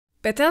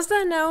Bethesda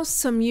announced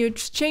some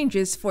huge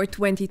changes for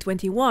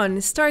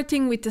 2021,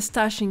 starting with the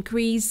stash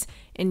increase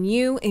and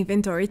new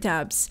inventory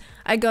tabs.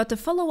 I got a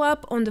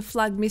follow-up on the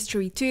Flag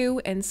Mystery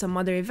 2 and some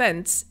other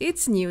events.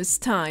 It's news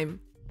time.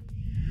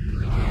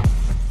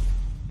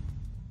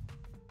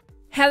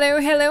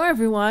 Hello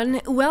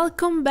everyone,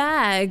 welcome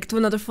back to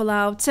another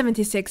Fallout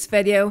 76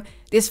 video.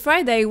 This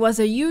Friday was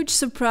a huge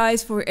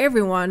surprise for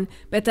everyone.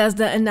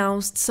 Bethesda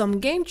announced some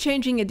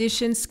game-changing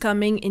additions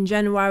coming in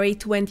January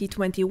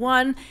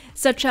 2021,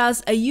 such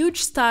as a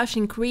huge stash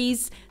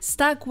increase,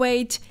 stack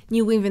weight,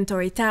 new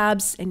inventory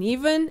tabs, and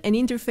even an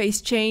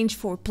interface change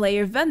for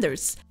player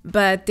vendors.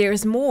 But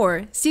there's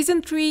more.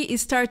 Season 3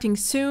 is starting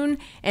soon,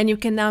 and you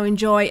can now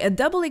enjoy a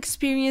double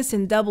experience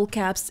and double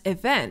caps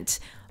event.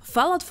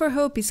 Fallout for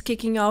Hope is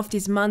kicking off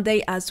this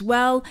Monday as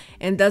well,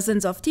 and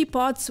dozens of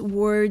teapots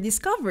were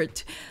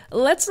discovered.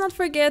 Let's not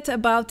forget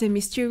about the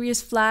mysterious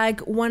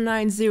flag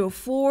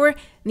 1904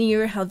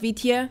 near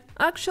Helvetia.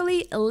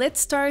 Actually,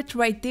 let's start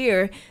right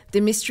there.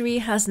 The mystery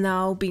has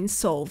now been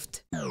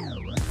solved.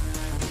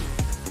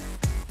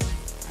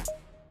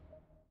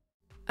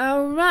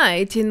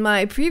 Alright, in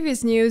my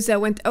previous news I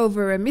went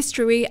over a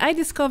mystery I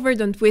discovered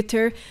on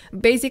Twitter.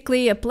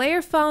 Basically, a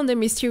player found a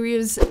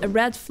mysterious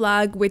red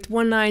flag with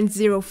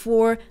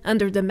 1904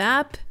 under the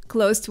map,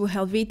 close to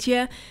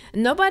Helvetia.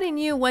 Nobody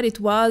knew what it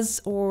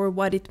was or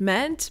what it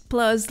meant,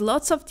 plus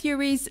lots of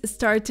theories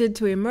started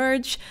to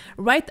emerge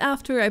right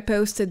after I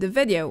posted the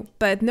video.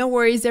 But no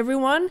worries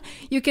everyone,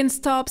 you can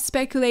stop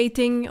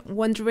speculating,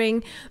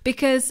 wondering,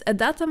 because a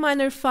data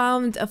miner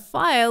found a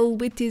file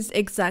with this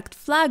exact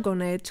flag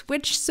on it,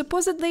 which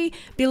supposedly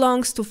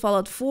belongs to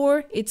Fallout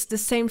 4. It's the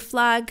same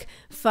flag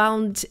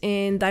found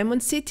in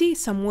Diamond City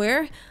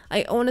somewhere.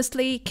 I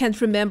honestly can't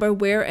remember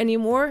where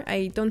anymore.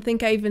 I don't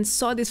think I even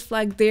saw this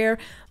flag there,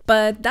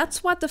 but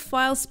that's what the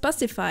file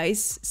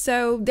specifies.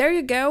 So there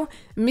you go,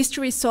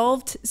 mystery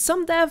solved.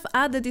 Some dev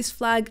added this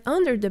flag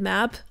under the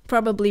map,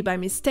 probably by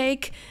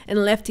mistake, and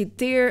left it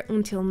there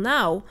until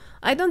now.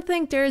 I don't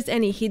think there's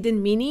any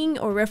hidden meaning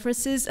or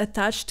references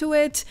attached to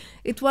it.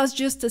 It was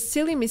just a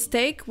silly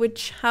mistake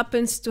which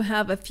happens to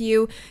have a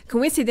few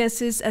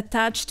coincidences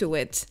attached to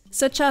it,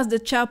 such as the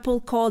chapel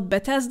called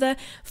Bethesda,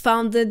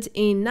 founded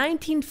in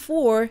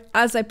 1904,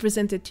 as I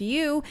presented to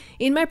you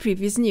in my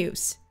previous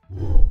news.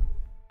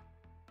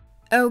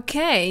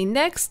 Okay,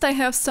 next I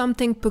have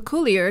something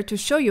peculiar to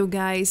show you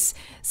guys.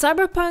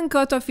 Cyberpunk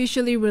got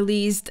officially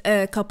released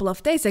a couple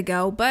of days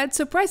ago, but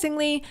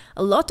surprisingly,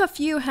 a lot of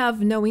you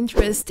have no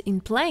interest in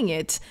playing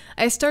it.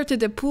 I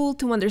started a poll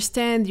to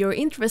understand your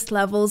interest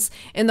levels,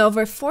 and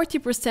over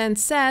 40%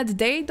 said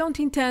they don't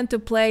intend to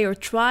play or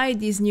try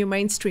this new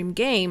mainstream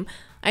game.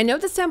 I know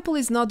the sample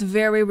is not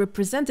very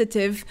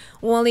representative,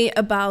 only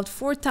about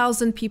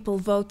 4,000 people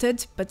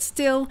voted, but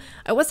still,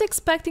 I was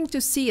expecting to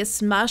see a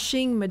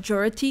smashing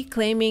majority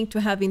claiming to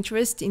have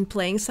interest in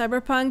playing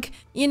Cyberpunk.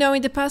 You know,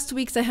 in the past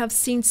weeks I have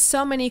seen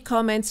so many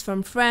comments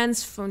from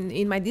friends,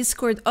 in my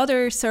Discord,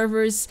 other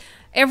servers,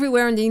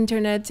 everywhere on the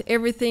internet.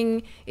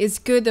 Everything is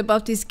good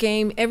about this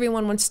game,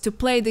 everyone wants to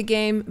play the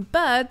game,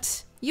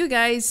 but you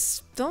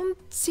guys don't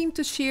seem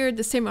to share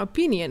the same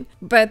opinion.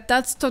 But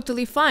that's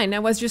totally fine, I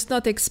was just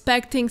not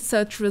expecting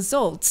such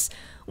results.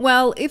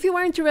 Well, if you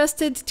are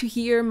interested to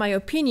hear my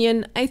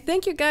opinion, I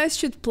think you guys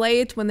should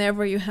play it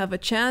whenever you have a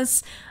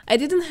chance. I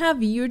didn't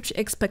have huge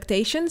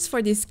expectations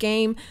for this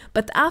game,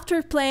 but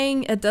after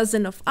playing a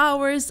dozen of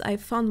hours, I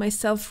found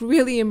myself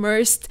really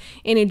immersed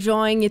in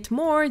enjoying it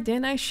more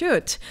than I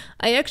should.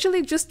 I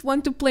actually just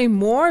want to play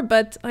more,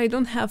 but I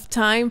don't have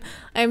time.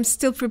 I'm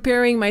still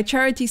preparing my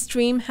charity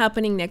stream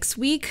happening next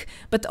week,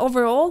 but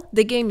overall,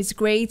 the game is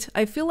great.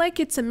 I feel like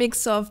it's a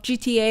mix of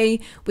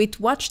GTA with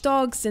Watch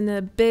Dogs and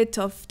a bit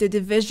of The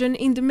Division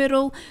in the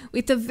middle,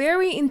 with a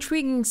very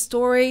intriguing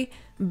story,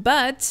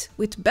 but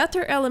with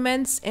better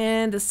elements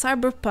and a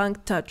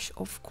cyberpunk touch,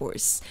 of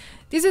course.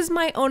 This is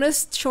my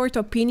honest short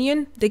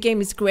opinion. The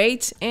game is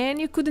great and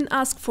you couldn't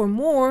ask for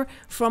more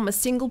from a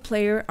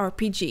single-player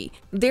RPG.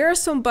 There are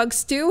some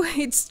bugs too,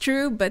 it's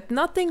true, but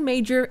nothing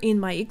major in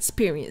my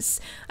experience.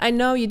 I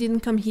know you didn't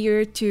come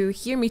here to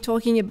hear me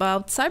talking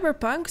about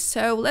Cyberpunk,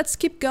 so let's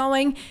keep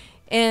going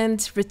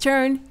and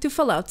return to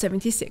Fallout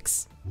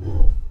 76.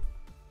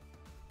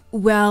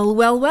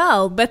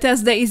 Well,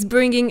 Bethesda is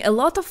bringing a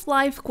lot of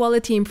life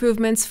quality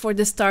improvements for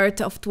the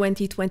start of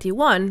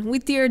 2021.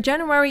 With their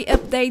January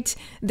update,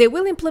 they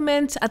will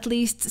implement at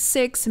least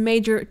 6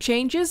 major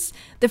changes.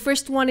 The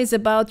first one is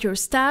about your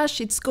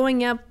stash. It's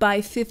going up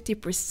by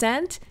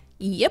 50%.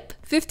 Yep,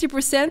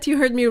 50%, you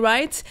heard me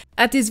right.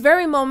 At this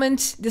very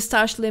moment, the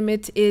stash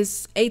limit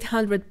is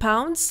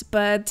 £800,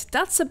 but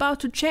that's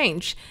about to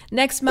change.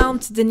 Next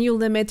month, the new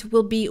limit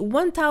will be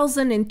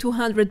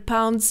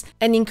 £1,200,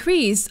 an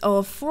increase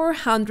of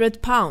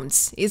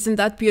 £400. Isn't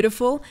that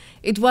beautiful?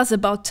 It was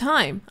about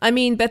time. I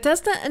mean,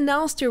 Bethesda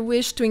announced their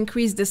wish to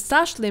increase the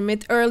stash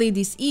limit early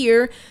this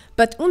year,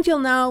 but until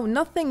now,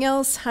 nothing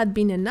else had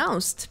been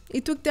announced.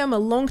 It took them a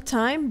long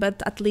time,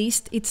 but at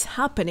least it's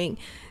happening.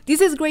 This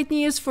is great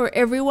news for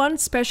everyone,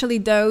 especially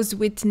those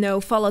with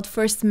no Fallout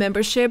First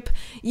membership.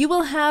 You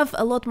will have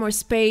a lot more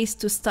space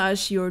to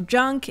stash your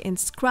junk and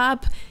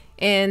scrap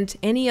and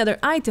any other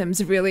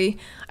items, really.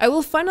 I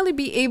will finally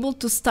be able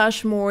to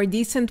stash more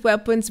decent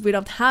weapons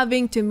without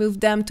having to move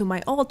them to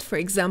my alt, for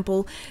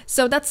example,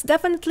 so that's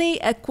definitely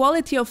a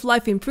quality of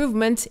life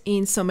improvement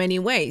in so many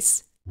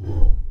ways.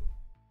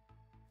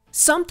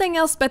 Something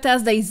else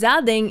Bethesda is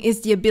adding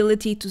is the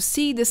ability to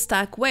see the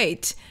stack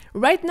weight.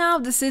 Right now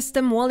the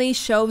system only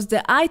shows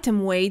the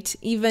item weight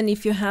even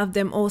if you have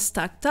them all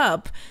stacked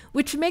up,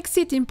 which makes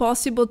it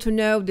impossible to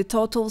know the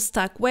total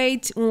stack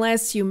weight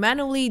unless you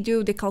manually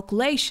do the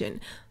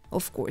calculation,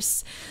 of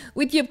course.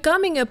 With the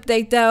upcoming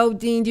update though,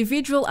 the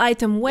individual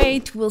item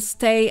weight will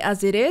stay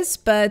as it is,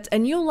 but a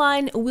new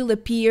line will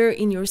appear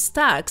in your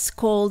stacks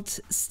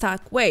called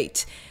stack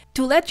weight,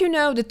 to let you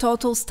know the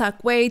total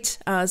stack weight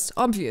as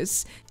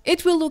obvious.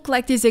 It will look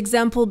like this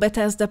example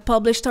Bethesda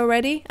published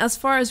already. As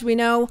far as we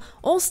know,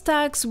 all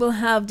stacks will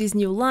have this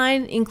new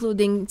line,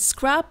 including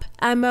scrap,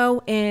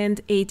 ammo, and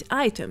 8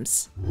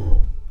 items.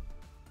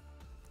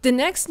 The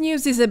next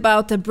news is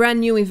about a brand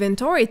new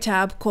inventory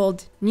tab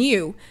called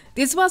New.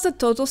 This was a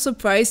total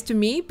surprise to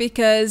me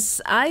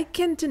because I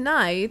can't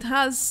deny it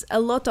has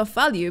a lot of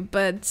value,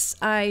 but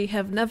I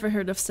have never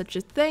heard of such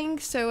a thing,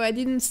 so I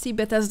didn't see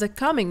Bethesda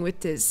coming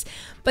with this.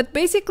 But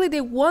basically they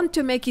want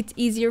to make it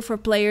easier for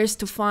players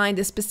to find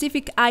a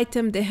specific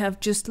item they have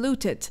just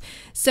looted.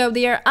 So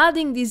they are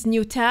adding this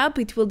new tab.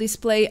 It will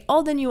display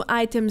all the new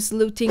items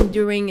looting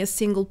during a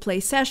single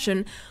play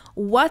session.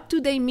 What do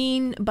they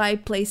mean by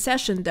play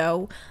session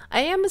though?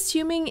 I am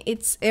assuming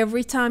it's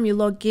every time you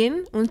log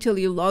in until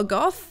you log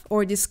off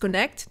or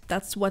disconnect.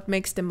 That's what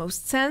makes the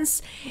most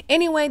sense.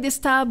 Anyway, this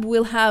tab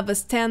will have a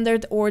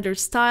standard order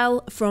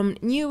style from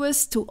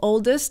newest to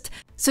oldest.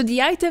 So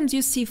the items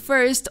you see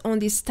first on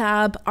this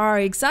tab are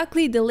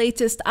exactly the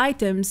latest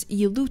items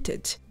you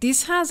looted.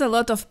 This has a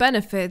lot of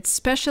benefits,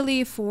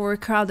 especially for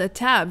crowded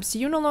tabs.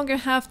 You no longer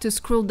have to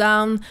scroll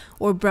down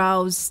or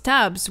browse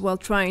tabs while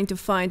trying to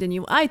find a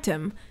new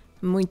item.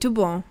 Muito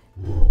bom.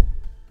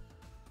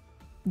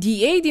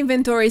 The aid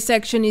inventory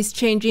section is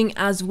changing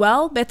as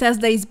well.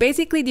 Bethesda is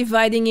basically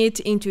dividing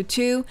it into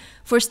two.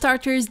 For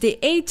starters, the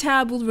aid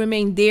tab will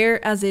remain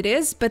there as it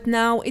is, but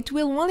now it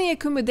will only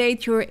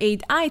accommodate your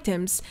aid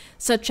items,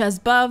 such as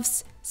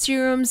buffs,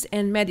 serums,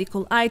 and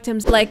medical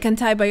items like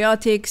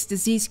antibiotics,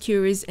 disease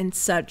cures, and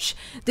such.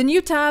 The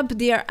new tab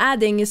they are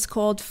adding is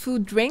called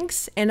Food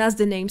Drinks, and as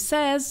the name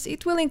says,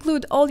 it will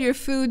include all your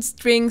foods,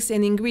 drinks,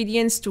 and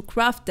ingredients to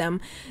craft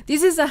them.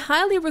 This is a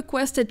highly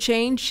requested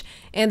change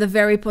and a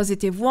very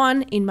positive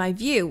one in my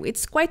view.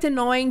 It's quite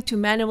annoying to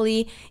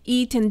manually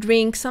eat and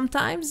drink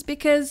sometimes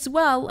because,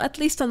 well, at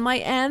least on my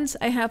end,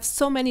 I have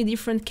so many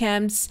different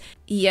chems.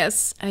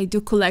 Yes, I do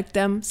collect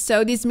them,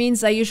 so this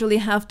means I usually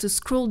have to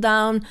scroll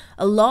down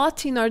a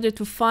lot in order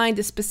to find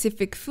a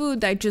specific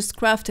food I just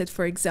crafted,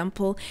 for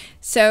example.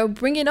 So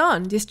bring it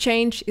on, this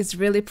change is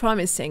really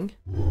promising.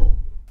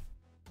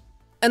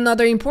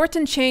 Another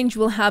important change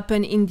will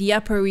happen in the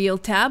apparel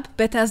tab.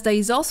 Bethesda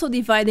is also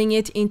dividing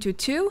it into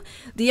two.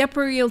 The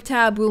apparel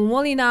tab will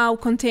only now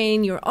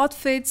contain your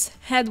outfits,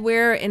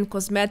 headwear, and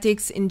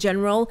cosmetics in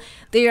general.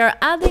 They are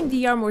adding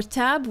the armor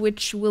tab,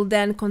 which will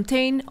then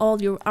contain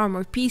all your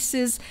armor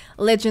pieces,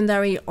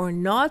 legendary or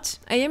not.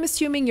 I am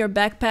assuming your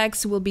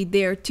backpacks will be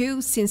there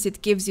too, since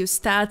it gives you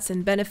stats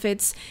and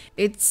benefits.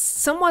 It's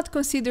somewhat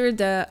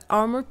considered an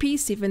armor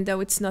piece, even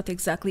though it's not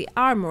exactly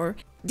armor.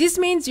 This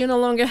means you no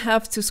longer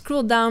have to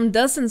scroll down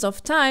dozens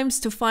of times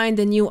to find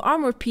a new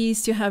armor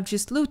piece you have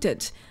just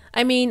looted.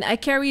 I mean, I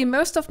carry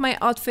most of my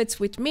outfits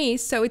with me,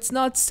 so it's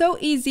not so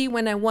easy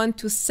when I want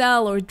to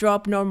sell or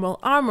drop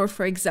normal armor,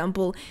 for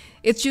example.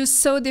 It's just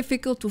so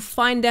difficult to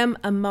find them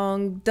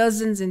among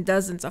dozens and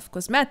dozens of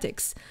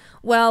cosmetics.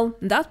 Well,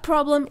 that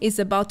problem is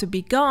about to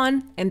be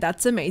gone, and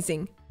that's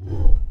amazing.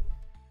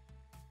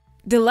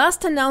 The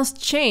last announced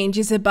change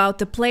is about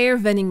the player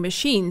vending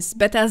machines.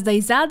 Bethesda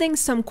is adding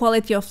some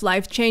quality of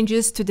life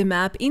changes to the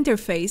map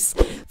interface.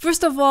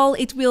 First of all,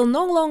 it will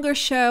no longer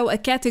show a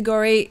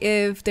category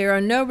if there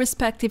are no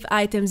respective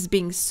items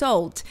being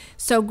sold,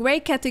 so gray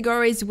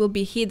categories will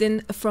be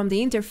hidden from the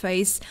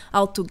interface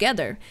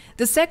altogether.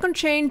 The second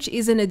change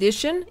is an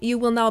addition. You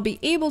will now be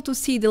able to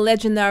see the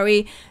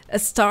legendary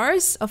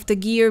stars of the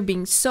gear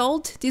being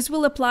sold. This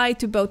will apply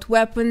to both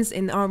weapons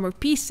and armor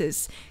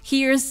pieces.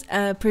 Here's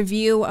a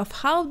preview of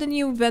how the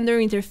new vendor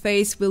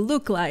interface will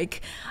look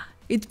like.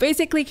 It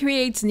basically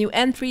creates new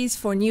entries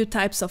for new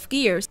types of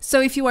gear. So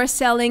if you are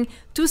selling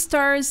 2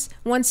 stars,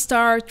 1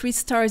 star, 3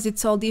 stars,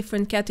 it's all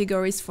different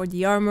categories for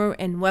the armor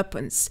and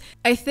weapons.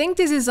 I think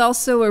this is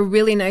also a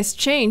really nice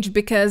change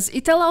because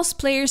it allows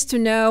players to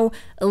know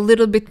a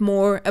little bit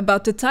more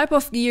about the type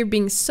of gear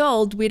being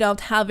sold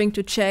without having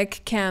to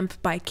check camp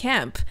by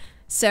camp.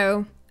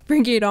 So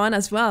bring it on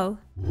as well.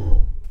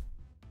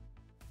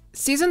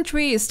 Season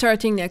 3 is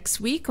starting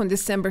next week on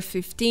December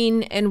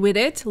 15, and with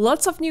it,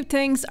 lots of new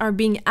things are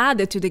being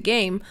added to the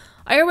game.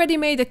 I already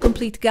made a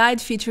complete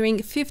guide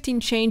featuring 15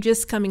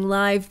 changes coming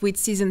live with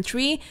Season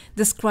 3,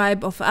 the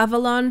Scribe of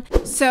Avalon,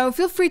 so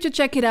feel free to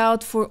check it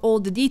out for all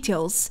the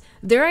details.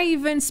 There are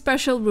even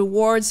special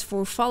rewards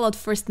for Fallout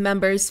First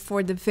members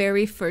for the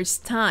very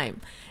first time.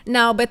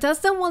 Now,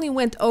 Bethesda only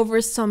went over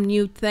some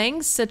new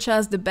things, such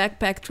as the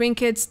backpack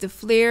trinkets, the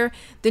flare,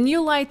 the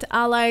new light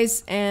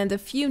allies, and a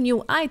few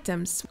new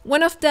items.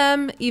 One of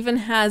them even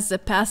has a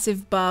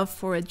passive buff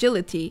for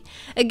agility.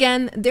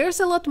 Again, there's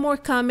a lot more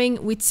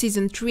coming with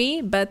Season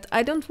 3, but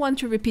I don't want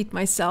to repeat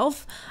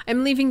myself.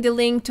 I'm leaving the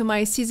link to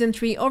my Season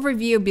 3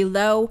 overview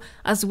below,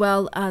 as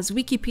well as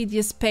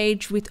Wikipedia's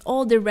page with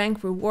all the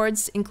rank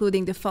rewards,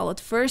 including the Fallout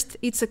First.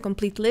 It's a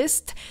complete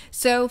list,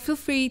 so feel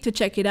free to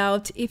check it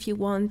out if you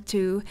want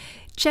to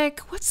check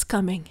what's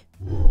coming.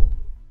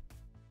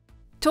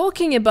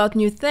 Talking about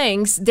new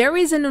things, there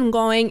is an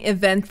ongoing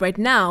event right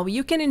now.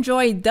 You can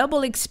enjoy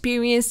double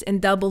experience and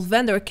double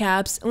vendor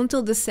caps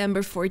until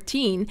December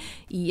 14.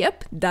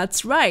 Yep,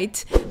 that's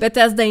right.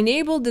 Bethesda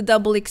enabled the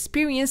double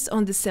experience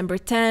on December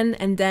 10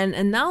 and then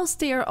announced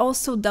they are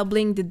also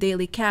doubling the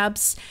daily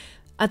caps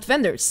at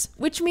vendors,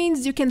 which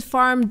means you can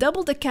farm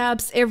double the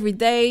caps every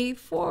day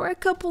for a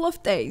couple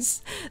of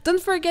days.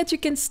 Don't forget you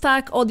can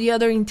stack all the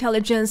other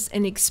intelligence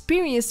and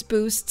experience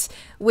boosts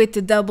with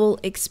the double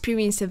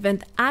experience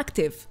event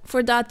active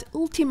for that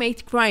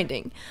ultimate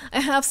grinding. I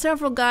have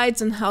several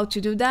guides on how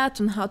to do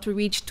that, on how to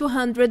reach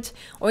 200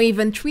 or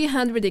even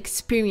 300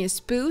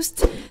 experience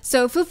boosts,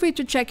 so feel free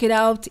to check it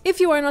out if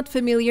you are not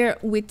familiar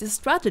with the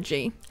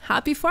strategy.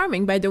 Happy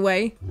farming, by the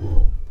way!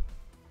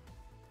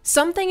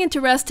 Something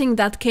interesting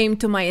that came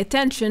to my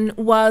attention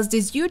was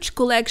this huge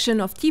collection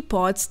of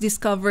teapots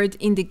discovered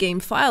in the game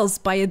files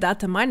by a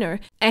data miner.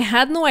 I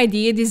had no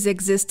idea this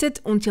existed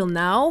until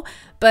now,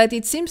 but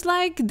it seems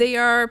like they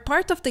are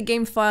part of the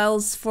game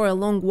files for a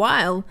long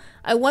while.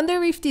 I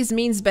wonder if this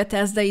means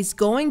Bethesda is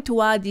going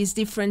to add these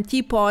different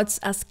teapots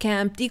as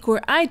camp decor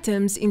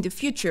items in the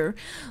future.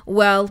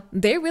 Well,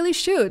 they really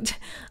should.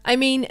 I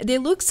mean, they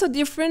look so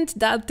different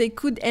that they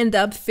could end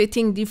up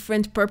fitting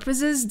different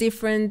purposes,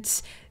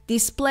 different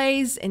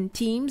displays and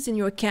themes in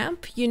your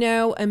camp. You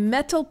know, a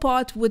metal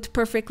pot would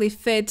perfectly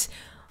fit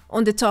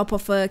on the top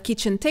of a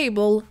kitchen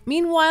table.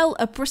 Meanwhile,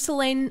 a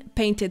porcelain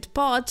painted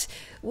pot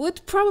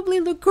would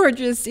probably look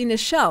gorgeous in a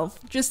shelf.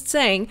 Just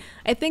saying,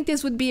 I think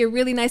this would be a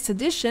really nice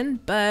addition,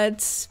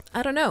 but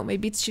I don't know,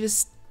 maybe it's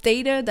just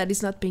data that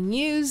is not being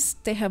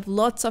used. They have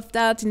lots of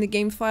that in the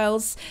game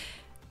files.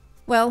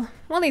 Well,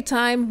 only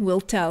time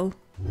will tell.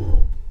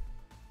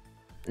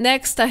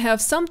 Next, I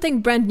have something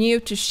brand new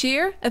to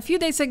share. A few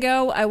days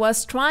ago, I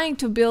was trying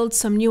to build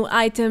some new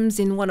items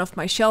in one of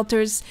my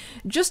shelters,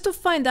 just to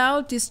find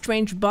out this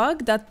strange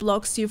bug that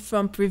blocks you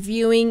from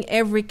previewing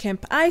every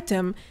camp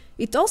item.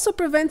 It also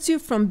prevents you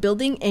from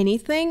building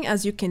anything,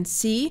 as you can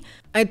see.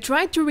 I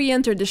tried to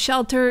re-enter the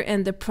shelter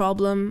and the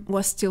problem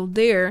was still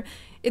there.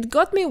 It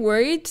got me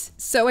worried,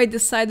 so I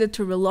decided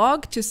to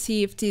relog to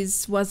see if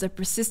this was a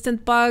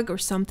persistent bug or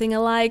something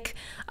alike.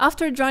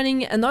 After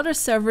joining another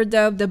server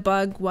though, the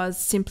bug was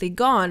simply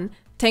gone.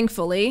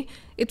 Thankfully,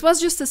 it was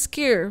just a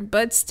scare,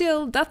 but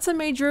still, that's a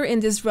major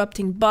and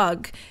disrupting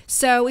bug.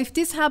 So if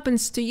this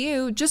happens to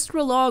you, just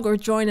relog or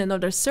join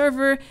another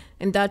server,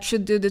 and that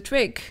should do the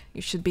trick.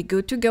 You should be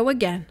good to go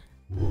again.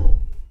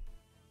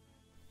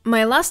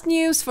 My last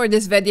news for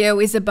this video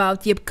is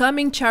about the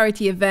upcoming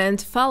charity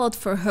event Fallout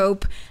for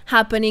Hope,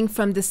 happening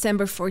from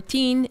December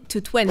 14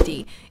 to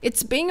 20.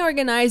 It's being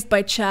organized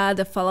by Chad,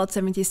 a Fallout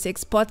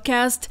 76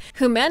 podcast,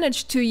 who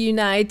managed to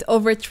unite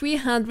over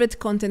 300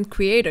 content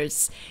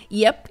creators.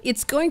 Yep,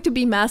 it's going to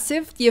be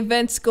massive. The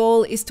event's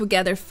goal is to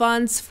gather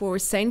funds for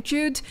St.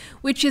 Jude,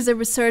 which is a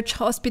research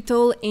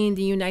hospital in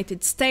the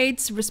United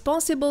States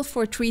responsible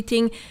for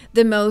treating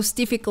the most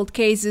difficult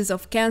cases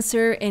of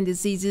cancer and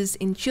diseases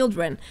in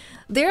children.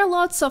 There are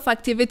lots of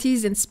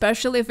activities and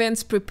special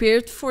events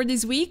prepared for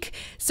this week,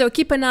 so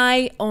keep an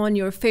eye on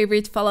your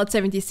favorite Fallout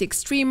 76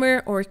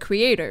 streamer or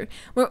creator.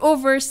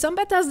 Moreover, some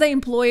Bethesda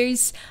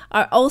employees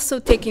are also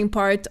taking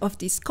part of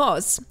this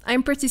cause.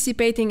 I'm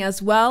participating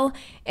as well,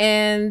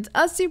 and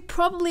as you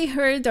probably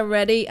heard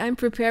already, I'm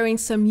preparing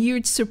some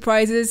huge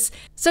surprises,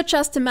 such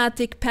as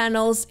thematic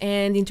panels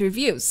and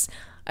interviews.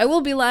 I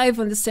will be live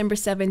on December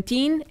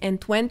 17 and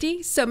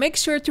 20, so make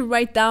sure to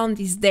write down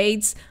these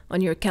dates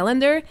on your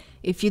calendar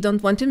if you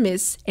don't want to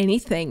miss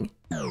anything.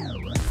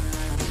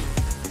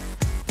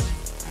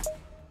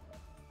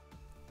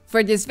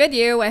 For this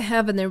video, I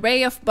have an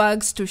array of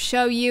bugs to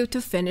show you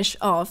to finish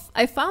off.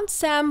 I found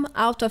Sam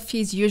out of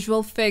his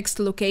usual fixed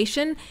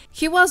location.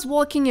 He was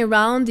walking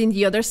around in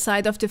the other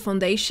side of the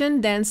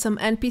foundation, then some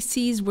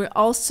NPCs were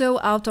also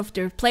out of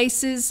their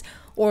places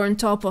or on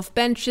top of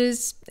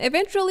benches.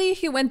 Eventually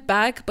he went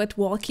back, but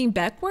walking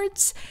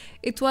backwards.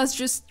 It was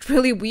just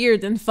really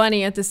weird and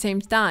funny at the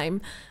same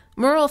time.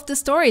 Moral of the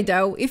story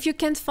though, if you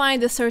can't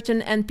find a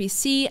certain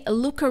NPC,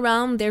 look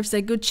around, there's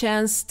a good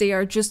chance they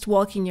are just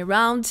walking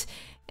around.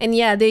 And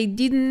yeah, they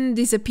didn't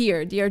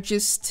disappear, they are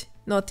just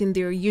not in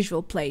their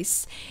usual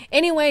place.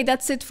 Anyway,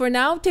 that's it for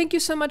now. Thank you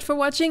so much for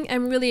watching.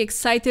 I'm really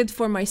excited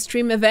for my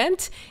stream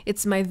event.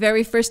 It's my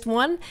very first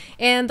one,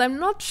 and I'm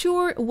not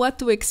sure what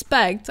to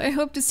expect. I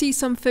hope to see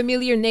some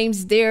familiar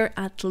names there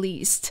at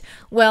least.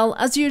 Well,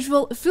 as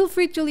usual, feel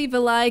free to leave a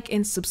like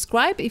and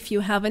subscribe if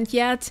you haven't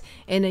yet,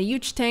 and a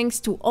huge thanks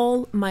to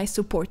all my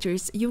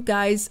supporters. You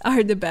guys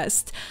are the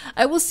best.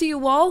 I will see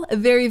you all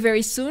very,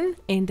 very soon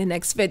in the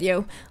next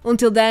video.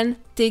 Until then,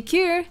 take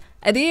care.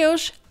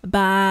 Adeus.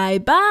 Bye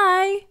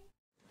bye.